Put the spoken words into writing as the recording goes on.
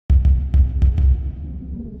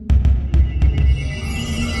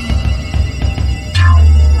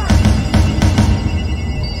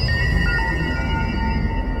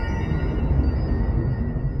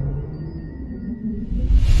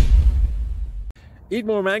Eat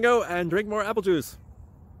more mango and drink more apple juice.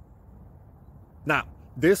 Now,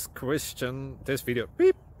 this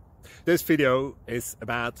video is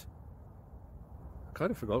about... I kind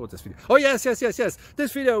of forgot what this video... Oh, yes.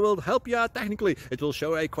 This video will help you out technically. It will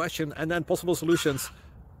show a question and then possible solutions.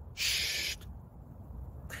 Shh.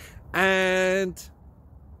 And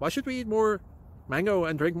why should we eat more mango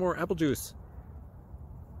and drink more apple juice?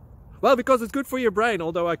 Well, because it's good for your brain,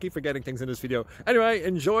 although I keep forgetting things in this video. Anyway,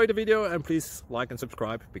 enjoy the video and please like and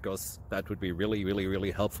subscribe, because that would be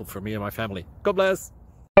really helpful for me and my family. God bless!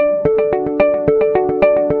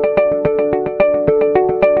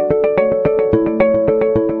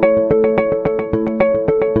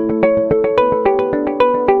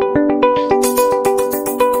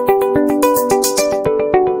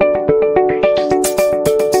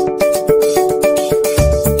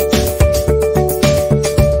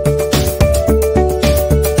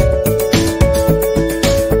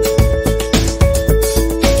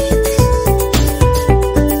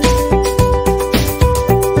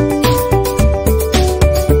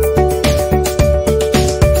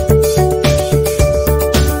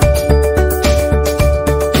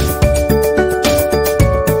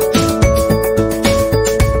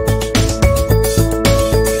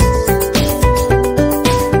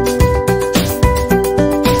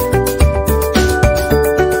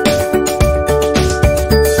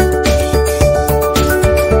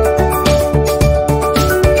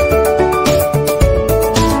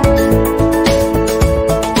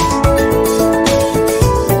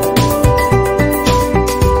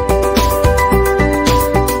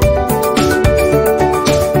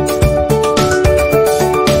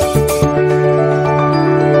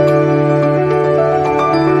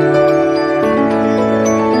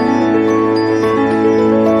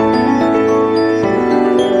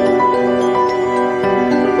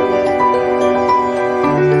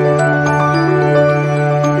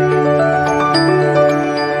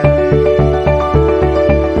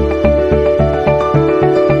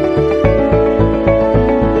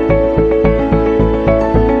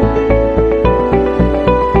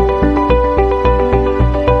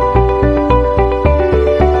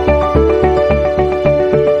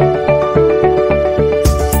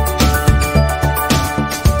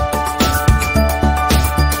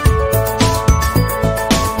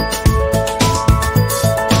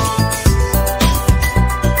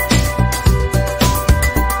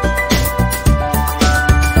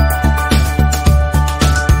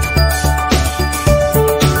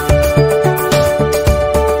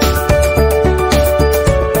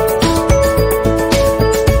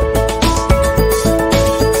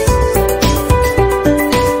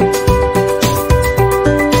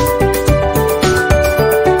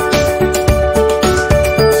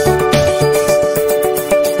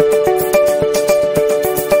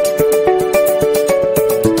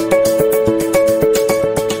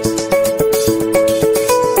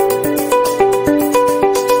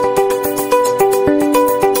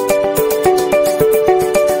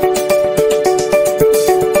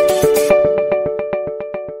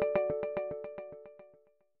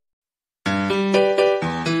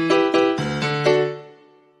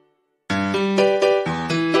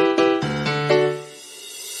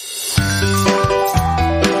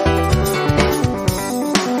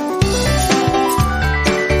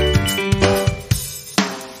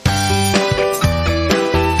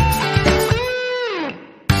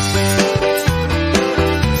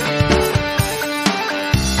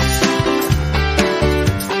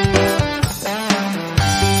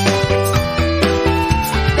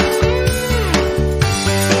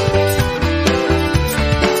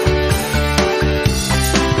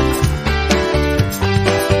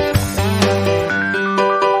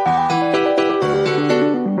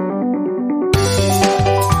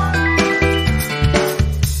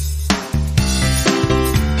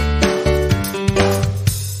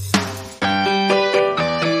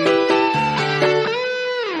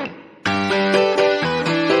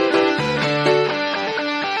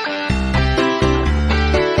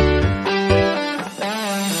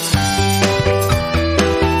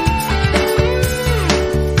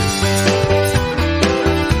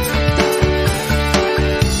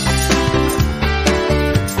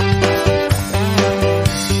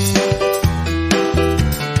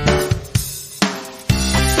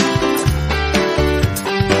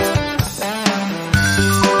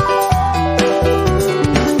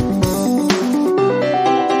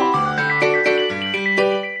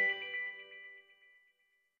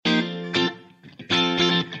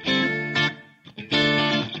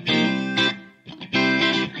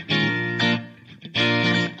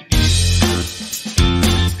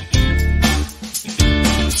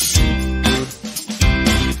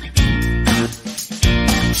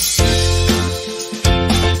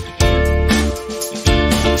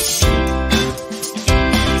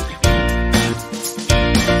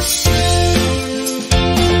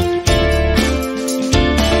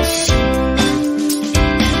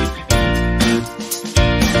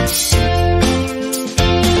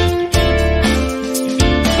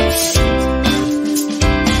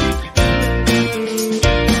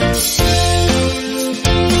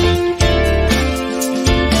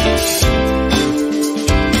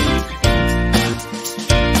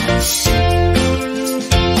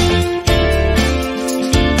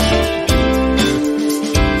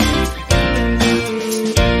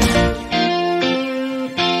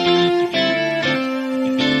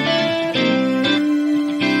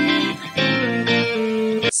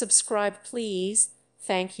 Subscribe, please.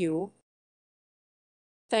 Thank you.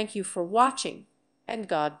 Thank you for watching, and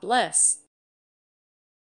God bless.